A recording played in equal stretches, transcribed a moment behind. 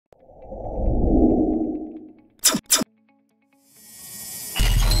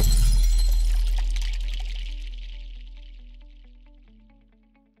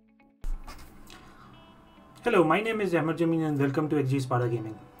Hello, my name is Ahmed Jameen and welcome to XGSpARda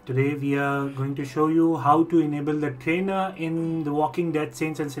Gaming. Today we are going to show you how to enable the trainer in the Walking Dead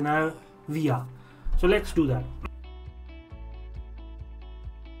Saints and Sinner VR. So let's do that.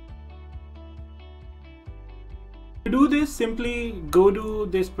 To do this, simply go to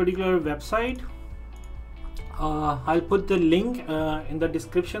this particular website. I'll put the link in the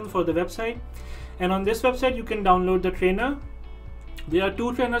description for the website, and on this website you can download the trainer. There are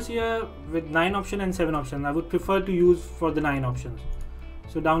two trainers here with 9 options and 7 options. I would prefer to use for the 9 options.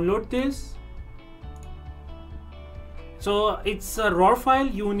 So download this. So it's a raw file.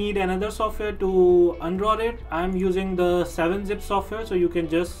 You need another software to unraw it. I'm using the 7-zip software, so you can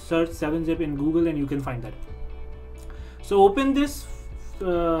just search 7-zip in Google and you can find that. So open this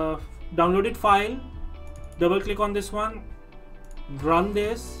downloaded file, double click on this one, run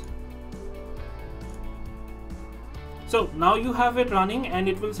this. So now you have it running and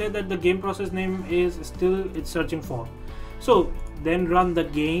it will say that the game process name is still it's searching for. So then run the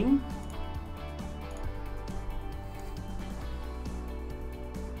game.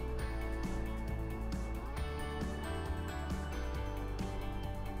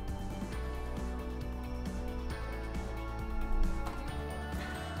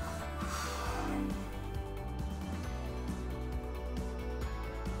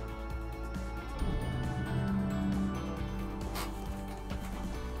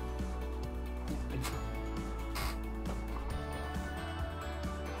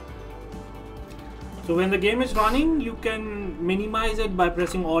 So when the game is running, you can minimize it by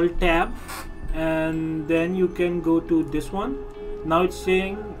pressing Alt Tab, and then you can go to this one. Now it's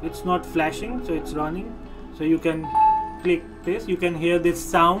saying it's not flashing, so it's running. So you can click this, you can hear this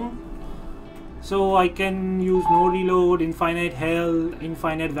sound. So I can use no reload, infinite health,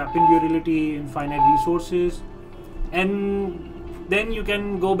 infinite weapon durability, infinite resources, and then you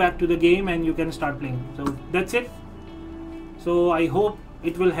can go back to the game and you can start playing. So that's it. So I hope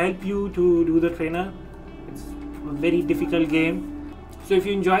it will help you to do the trainer. It's a very difficult game. So if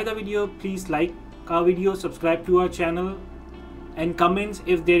you enjoy the video, please like our video, subscribe to our channel, and comments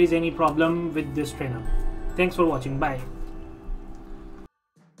if there is any problem with this trainer. Thanks for watching. Bye.